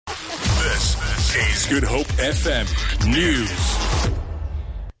This is Good Hope FM News.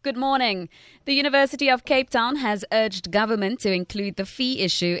 Good morning. The University of Cape Town has urged government to include the fee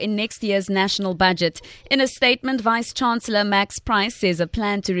issue in next year's national budget. In a statement, Vice-Chancellor Max Price says a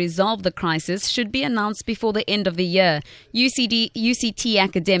plan to resolve the crisis should be announced before the end of the year. UCT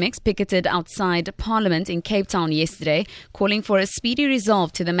academics picketed outside Parliament in Cape Town yesterday, calling for a speedy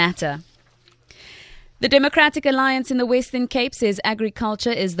resolve to the matter. The Democratic Alliance in the Western Cape says agriculture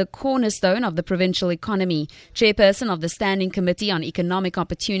is the cornerstone of the provincial economy. Chairperson of the Standing Committee on Economic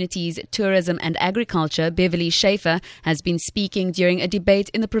Opportunities, Tourism and Agriculture, Beverly Schaefer, has been speaking during a debate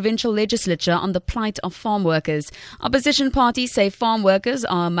in the provincial legislature on the plight of farm workers. Opposition parties say farm workers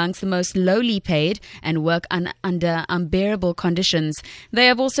are amongst the most lowly paid and work under unbearable conditions. They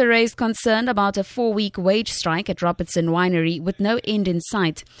have also raised concern about a 4-week wage strike at Robertson Winery with no end in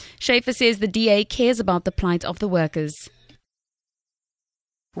sight. Schaefer says the DA cares about the plight of the workers.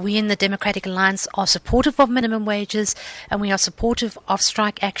 We in the Democratic Alliance are supportive of minimum wages and we are supportive of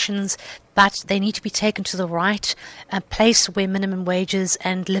strike actions, but they need to be taken to the right place where minimum wages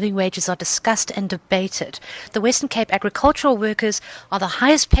and living wages are discussed and debated. The Western Cape agricultural workers are the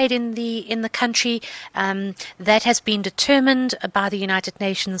highest paid in the country. That has been determined by the United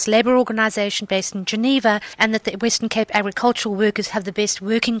Nations Labour Organization based in Geneva, and that the Western Cape agricultural workers have the best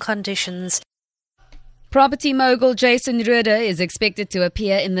working conditions. Property mogul Jason Roeder is expected to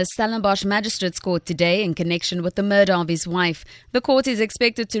appear in the Stellenbosch Magistrates Court today in connection with the murder of his wife. The court is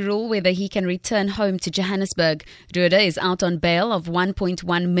expected to rule whether he can return home to Johannesburg. Roeder is out on bail of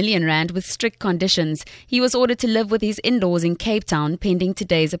 1.1 million rand with strict conditions. He was ordered to live with his in-laws in Cape Town pending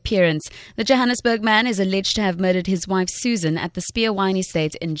today's appearance. The Johannesburg man is alleged to have murdered his wife Susan at the Spear Wine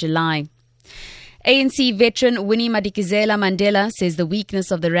Estate in July. ANC veteran Winnie Madikizela Mandela says the weakness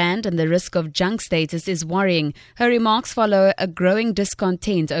of the rand and the risk of junk status is worrying. Her remarks follow a growing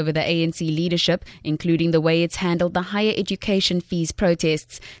discontent over the ANC leadership, including the way it's handled the higher education fees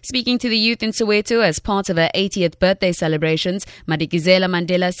protests. Speaking to the youth in Soweto as part of her 80th birthday celebrations, Madikizela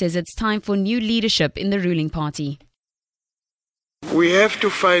Mandela says it's time for new leadership in the ruling party. We have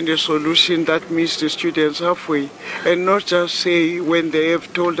to find a solution that meets the students halfway and not just say when they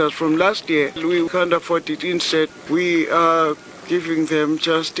have told us from last year we can't afford it. Instead, we are giving them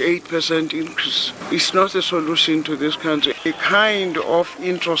just 8% increase. It's not a solution to this country. The kind of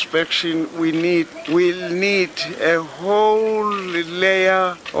introspection we need will need a whole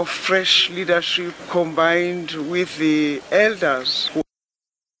layer of fresh leadership combined with the elders.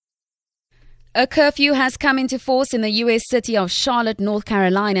 A curfew has come into force in the U.S. city of Charlotte, North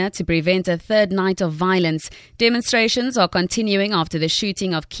Carolina, to prevent a third night of violence. Demonstrations are continuing after the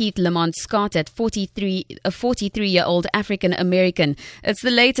shooting of Keith Lamont Scott at 43, a 43-year-old African American. It's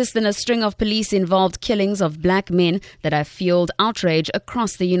the latest in a string of police-involved killings of black men that have fueled outrage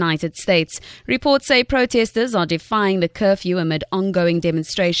across the United States. Reports say protesters are defying the curfew amid ongoing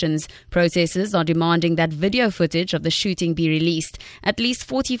demonstrations. Protesters are demanding that video footage of the shooting be released. At least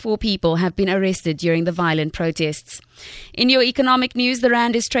 44 people have been arrested during the violent protests. In your economic news, the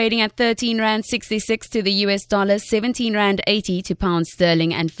rand is trading at 13 rand 66 to the US dollar, 17 rand 80 to pound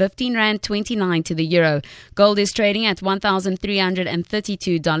sterling, and 15 rand 29 to the euro. Gold is trading at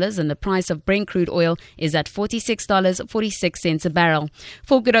 $1,332, and the price of Brent crude oil is at $46.46 a barrel.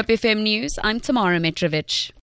 For Good Hope FM News, I'm Tamara Mitrovic.